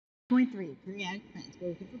2.3, periodic trends. We're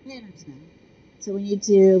looking for patterns now. So we need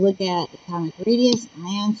to look at atomic radius,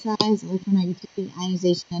 ion size, electronegativity,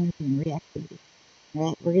 ionization energy, and reactivity. All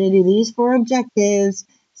right, we're going to do these 4 objectives.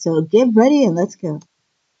 So get ready and let's go.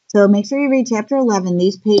 So make sure you read chapter 11,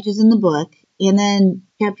 these pages in the book, and then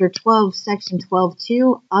chapter 12, section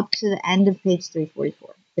 12.2, up to the end of page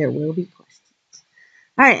 344. There will be questions.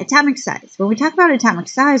 All right, atomic size. When we talk about atomic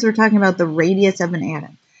size, we're talking about the radius of an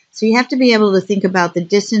atom. So you have to be able to think about the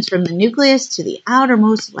distance from the nucleus to the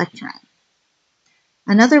outermost electron.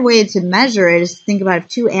 Another way to measure it is to think about if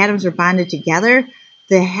 2 atoms are bonded together,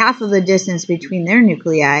 the half of the distance between their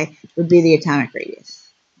nuclei would be the atomic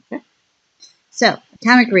radius. Okay? So,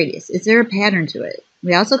 atomic radius, is there a pattern to it?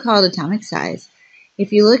 We also call it atomic size.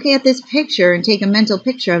 If you look at this picture and take a mental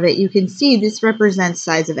picture of it, you can see this represents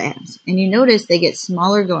size of atoms. And you notice they get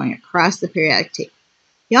smaller going across the periodic table.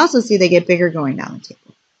 You also see they get bigger going down the table.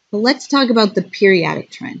 But let's talk about the periodic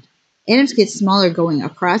trend. Atoms get smaller going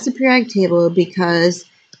across the periodic table because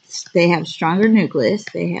they have stronger nucleus.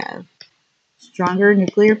 They have stronger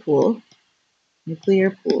nuclear pool.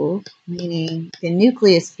 Nuclear pool, meaning the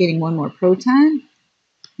nucleus getting one more proton.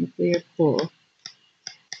 Nuclear pool.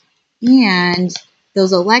 And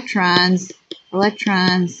those electrons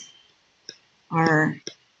are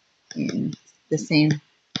in the same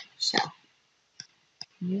shell.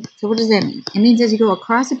 So what does that mean? It means as you go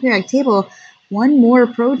across the periodic table, one more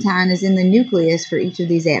proton is in the nucleus for each of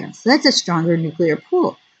these atoms. So that's a stronger nuclear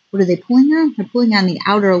pull. What are they pulling on? They're pulling on the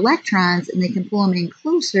outer electrons, and they can pull them in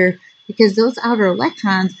closer because those outer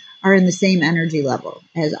electrons are in the same energy level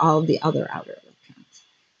as all of the other outer electrons.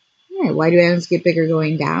 All right, why do atoms get bigger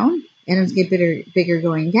going down? Atoms get bigger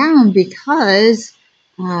going down because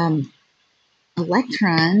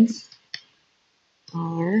electrons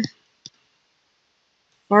are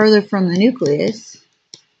farther from the nucleus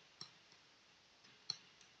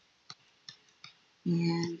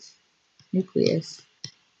and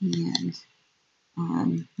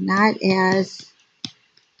not as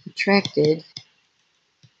attracted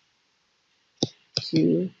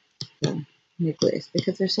to the nucleus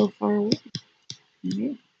because they're so far away.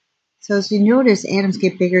 Right? So as you notice, atoms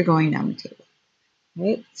get bigger going down the table.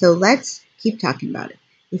 Right? So let's keep talking about it.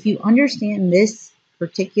 If you understand this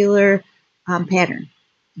particular pattern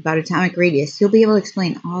about atomic radius, you'll be able to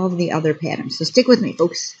explain all of the other patterns. So stick with me,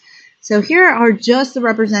 folks. So here are just the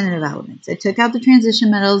representative elements. I took out the transition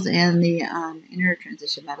metals and the inner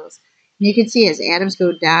transition metals. And you can see as atoms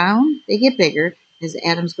go down, they get bigger. As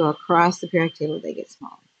atoms go across the periodic table, they get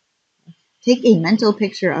smaller. Take a mental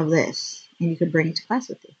picture of this, and you can bring it to class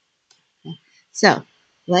with you. Okay? So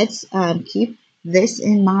let's keep this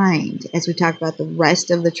in mind as we talk about the rest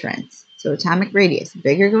of the trends. So atomic radius,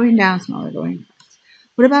 bigger going down, smaller going across.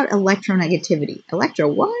 What about electronegativity?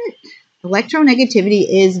 What? Electronegativity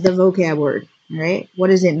is the vocab word, right? What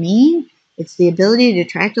does it mean? It's the ability to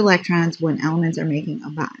attract electrons when elements are making a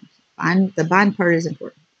bond. The bond part is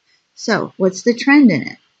important. So what's the trend in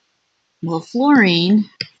it? Well, fluorine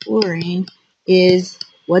is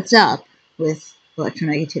what's up with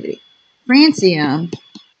electronegativity. Francium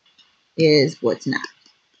is what's not.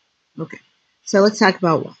 Okay, so let's talk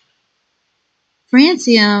about what.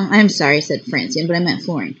 Francium, I'm sorry I said francium, but I meant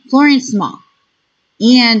fluorine. Fluorine's small,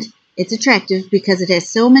 and it's attractive because it has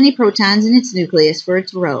so many protons in its nucleus for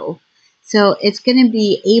its rho. So it's going to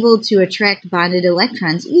be able to attract bonded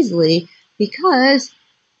electrons easily because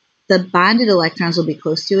the bonded electrons will be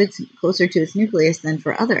closer to its nucleus than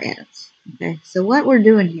for other atoms. Okay, so what we're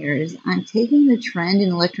doing here is I'm taking the trend in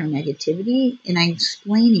electronegativity and I'm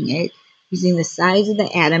explaining it using the size of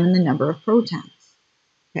the atom and the number of protons.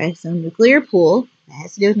 Okay, so nuclear pool, that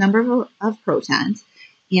has to do with number of protons,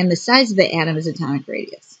 and the size of the atom is atomic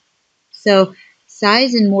radius. So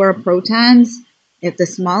size and more protons, if the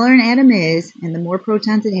smaller an atom is and the more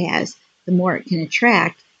protons it has, the more it can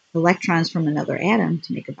attract electrons from another atom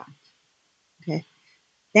to make a bond. Okay,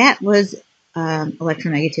 that was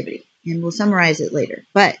electronegativity, and we'll summarize it later.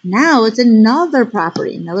 But now it's another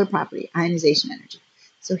property, ionization energy.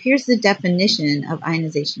 So here's the definition of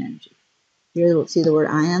ionization energy. You see the word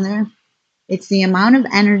ion there? It's the amount of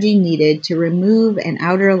energy needed to remove an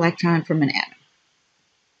outer electron from an atom.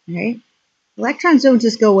 All right? Electrons don't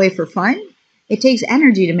just go away for fun. It takes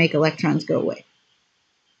energy to make electrons go away.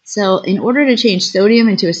 So in order to change sodium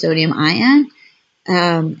into a sodium ion,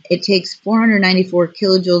 it takes 494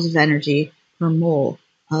 kilojoules of energy per mole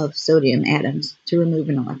of sodium atoms to remove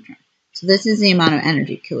an electron. So this is the amount of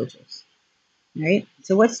energy, kilojoules. All right?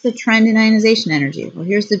 So what's the trend in ionization energy? Well,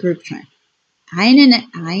 here's the group trend.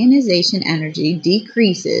 Ionization energy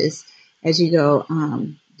decreases as you go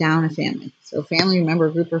down a family. So family, remember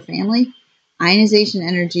group or family? ionization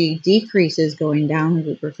energy decreases going down in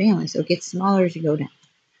group or family. So it gets smaller as you go down.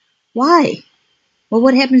 Why? Well,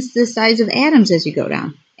 what happens to the size of atoms as you go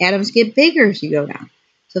down? Atoms get bigger as you go down.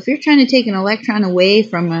 So if you're trying to take an electron away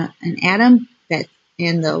from an atom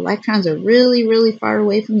and the electrons are really, really far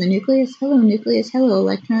away from the nucleus, hello nucleus, hello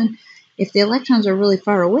electron. If the electrons are really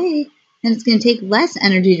far away, then it's going to take less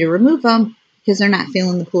energy to remove them because they're not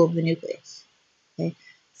feeling the pull of the nucleus. Okay?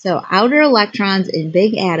 So outer electrons in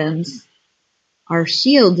big atoms are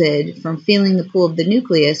shielded from feeling the pull of the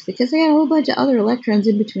nucleus because they have a whole bunch of other electrons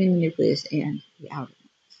in between the nucleus and the outer.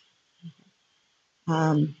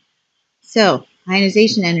 So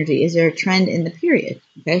ionization energy, is there a trend in the period?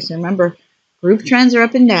 Okay, so remember, group trends are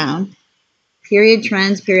up and down. Periodic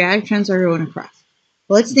trends are going across.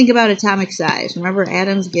 Well, let's think about atomic size. Remember,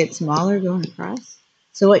 atoms get smaller going across?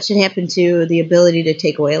 So what should happen to the ability to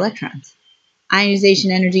take away electrons?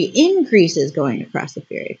 Ionization energy increases going across the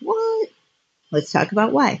period. What? Let's talk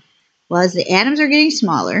about why. Well, as the atoms are getting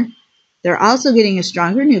smaller, they're also getting a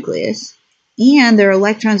stronger nucleus, and their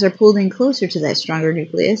electrons are pulled in closer to that stronger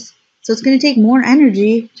nucleus, so it's going to take more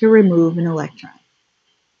energy to remove an electron.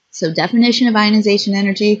 So definition of ionization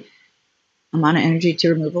energy, amount of energy to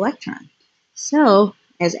remove electron. So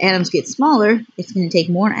as atoms get smaller, it's going to take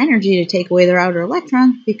more energy to take away their outer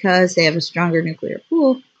electron because they have a stronger nuclear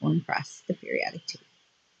pool going across the periodic table.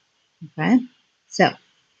 Okay? So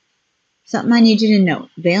something I need you to note.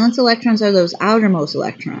 Valence electrons are those outermost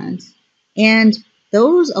electrons, and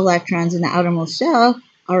those electrons in the outermost shell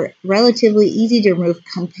are relatively easy to remove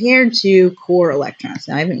compared to core electrons.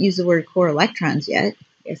 Now, I haven't used the word core electrons yet.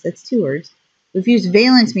 I guess that's two words. We've used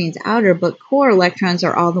valence means outer, but core electrons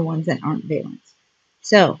are all the ones that aren't valence.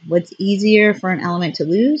 So, what's easier for an element to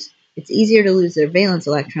lose? It's easier to lose their valence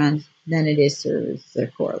electrons than it is to lose their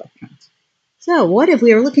core electrons. So what if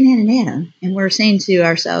we were looking at an atom and we're saying to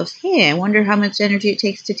ourselves, hey, I wonder how much energy it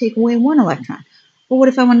takes to take away one electron. Well, what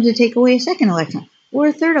if I wanted to take away a second electron or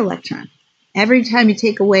a third electron? Every time you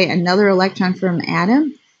take away another electron from an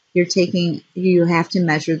atom, you have to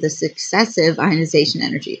measure the successive ionization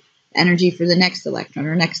energy for the next electron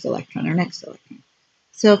or next electron or next electron.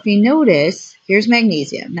 So if you notice, here's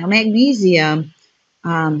magnesium. Now magnesium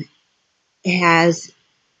has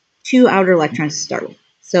two outer electrons to start with.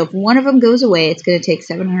 So if one of them goes away, it's going to take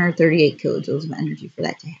 738 kilojoules of energy for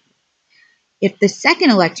that to happen. If the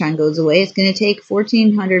second electron goes away, it's going to take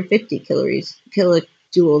 1,450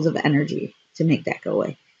 kilojoules of energy to make that go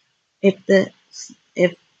away.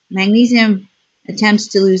 If magnesium attempts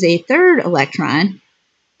to lose a third electron,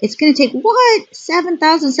 it's going to take,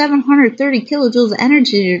 7,730 kilojoules of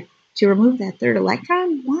energy to remove that third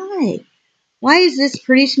electron? Why? Why is this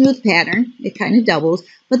pretty smooth pattern? It kind of doubles.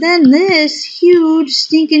 But then this huge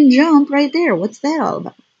stinking jump right there. What's that all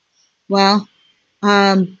about? Well,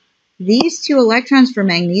 these two electrons for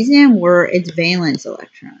magnesium were its valence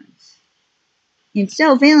electrons. And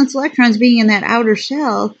so valence electrons being in that outer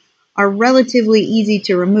shell are relatively easy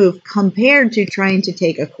to remove compared to trying to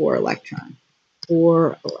take a core electron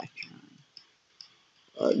or electron.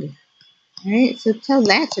 Ugh. All right, so tell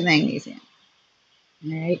that to magnesium.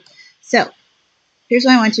 All right, so here's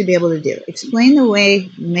what I want you to be able to do. Explain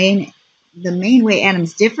the main way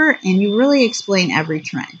atoms differ, and you really explain every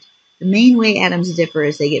trend. The main way atoms differ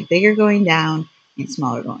is they get bigger going down and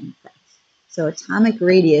smaller going across. So atomic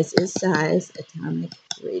radius is size. Atomic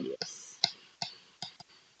radius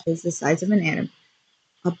is the size of an atom.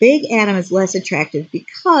 A big atom is less attractive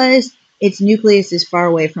because its nucleus is far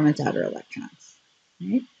away from its outer electrons.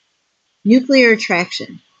 Right? Nuclear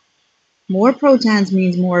attraction. More protons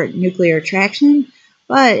means more nuclear attraction,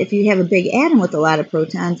 but if you have a big atom with a lot of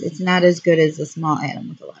protons, it's not as good as a small atom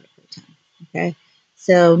with a lot of protons. Okay,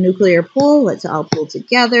 so nuclear pull, let's all pull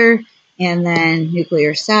together, and then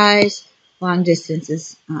nuclear size, long distance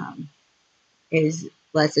is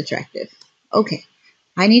less attractive. Okay,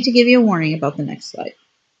 I need to give you a warning about the next slide,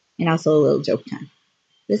 and also a little joke time.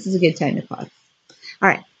 This is a good time to pause. All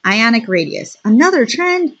right, ionic radius. Another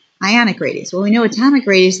trend, ionic radius. Well, we know atomic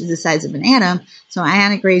radius is the size of an atom, so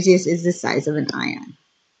ionic radius is the size of an ion.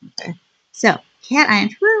 Okay, so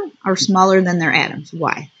cations are smaller than their atoms.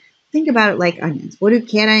 Why? Think about it like onions. What do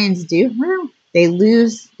cations do?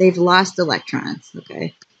 They've lost electrons.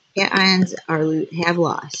 Okay, cations have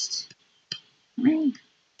lost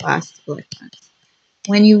electrons.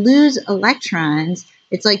 When you lose electrons,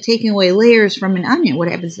 it's like taking away layers from an onion. What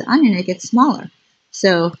happens to the onion? It gets smaller.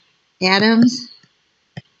 So atoms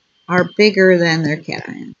are bigger than their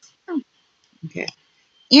cations. Okay.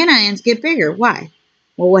 Anions get bigger. Why?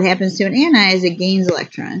 Well, what happens to an anion is it gains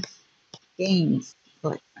electrons.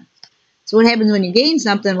 So what happens when you gain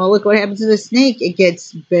something? Well, look what happens to the snake. It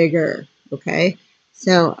gets bigger. Okay,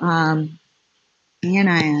 so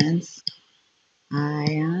anions,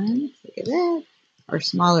 look at that, are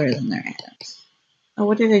smaller than their atoms. Oh,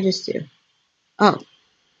 what did I just do? Oh,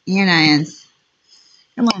 anions.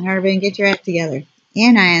 Come on, Harbin, get your act together.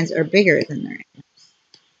 Anions are bigger than their atoms.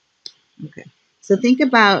 Okay, so think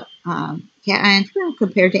about cations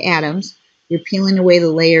compared to atoms. You're peeling away the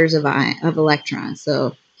layers of electrons,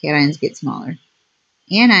 so cations get smaller.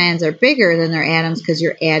 Anions are bigger than their atoms because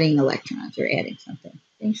you're adding electrons. You're adding something.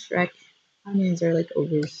 Thanks, Shrek. Onions are like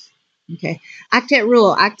ogres. Okay, octet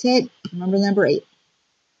rule. Octet, remember number 8.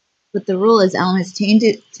 But the rule is elements tend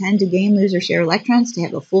to gain, lose, or share electrons to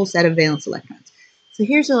have a full set of valence electrons. So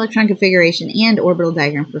here's the electron configuration and orbital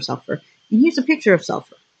diagram for sulfur. And here's a picture of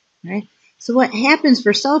sulfur. Right? So what happens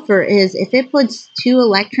for sulfur is if it puts 2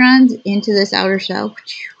 electrons into this outer shell,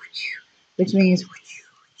 which means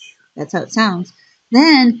that's how it sounds,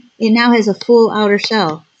 then it now has a full outer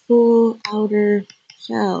shell. Full outer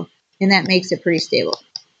shell. And that makes it pretty stable.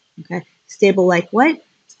 Okay? Stable like what?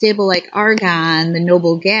 Stable like argon, the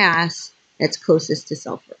noble gas that's closest to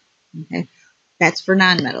sulfur. Okay? That's for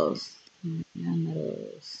nonmetals.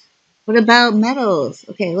 Nonmetals. What about metals?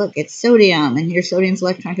 Okay, look, it's sodium. And here's sodium's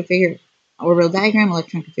electron configuration. Orbital diagram,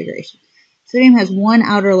 electron configuration. Sodium has 1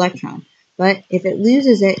 outer electron. But if it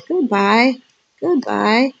loses it, goodbye,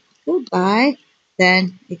 goodbye, goodbye,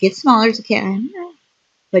 then it gets smaller as a cation.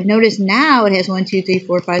 But notice now it has 1, 2, 3,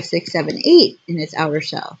 4, 5, 6, 7, 8 in its outer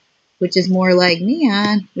shell, which is more like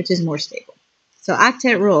neon, which is more stable. So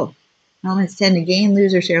octet rule. Elements tend to gain,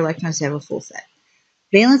 lose, or share electrons to have a full set.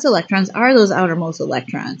 Valence electrons are those outermost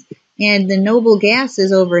electrons. And the noble gas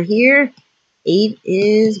is over here. 8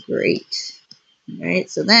 is great. Right?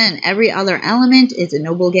 So then every other element is a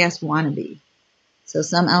noble gas wannabe. So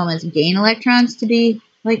some elements gain electrons to be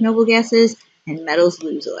like noble gases, and metals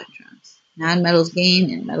lose electrons. Nonmetals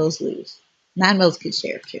gain and metals lose. Nonmetals could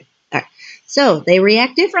share too. All right. So they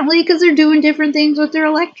react differently because they're doing different things with their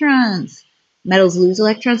electrons. Metals lose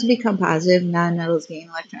electrons and become positive. Nonmetals gain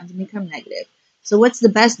electrons and become negative. So what's the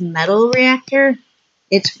best metal reactor?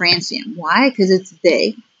 It's francium. Why? Because it's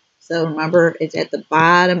big. So remember, it's at the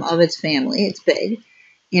bottom of its family. It's big.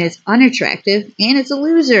 And it's unattractive. And it's a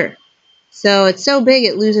loser. So it's so big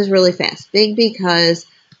it loses really fast. Big because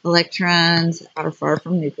electrons are far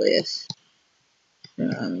from nucleus.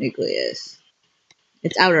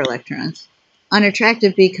 It's outer electrons.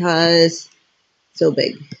 Unattractive because so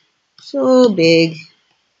big. So big.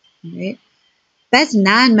 Right? Best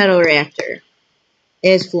non-metal reactor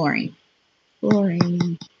is fluorine.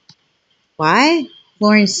 Fluorine. Why?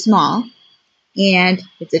 Fluorine's small and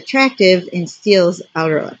it's attractive and steals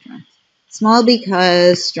outer electrons. Small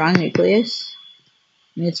because strong nucleus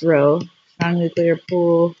in its row, strong nuclear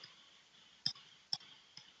pool,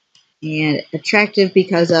 and attractive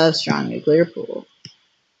because of strong nuclear pool.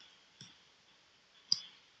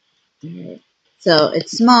 Right. So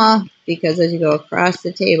it's small because as you go across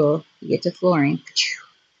the table, you get to fluorine.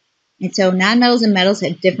 And so nonmetals and metals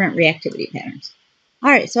have different reactivity patterns. All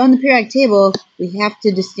right, so on the periodic table, we have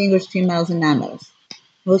to distinguish between metals and nonmetals.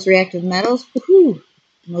 Most reactive metals, woohoo.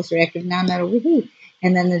 Most reactive nonmetal, woohoo.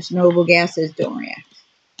 And then there's noble gases, don't react.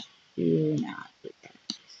 Do not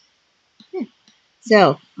react. Yeah.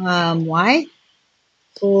 So, why?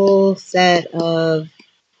 Full set of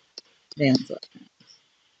valence electrons.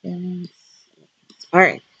 Valence. All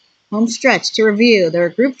right, home stretch to review. There are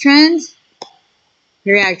group trends,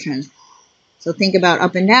 periodic trends. So think about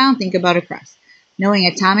up and down, think about across. Knowing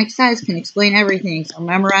atomic size can explain everything, so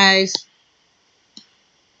memorize.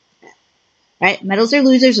 Right, metals are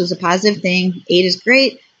losers is a positive thing. 8 is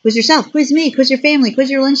great. Quiz yourself, quiz me, quiz your family,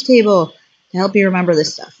 quiz your lunch table to help you remember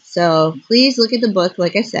this stuff. So please look at the book,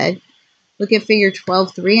 like I said. Look at figure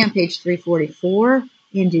 12.3 on page 344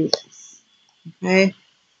 and do this. Okay?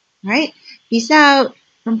 All right? Peace out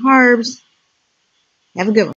from Harbs. Have a good one.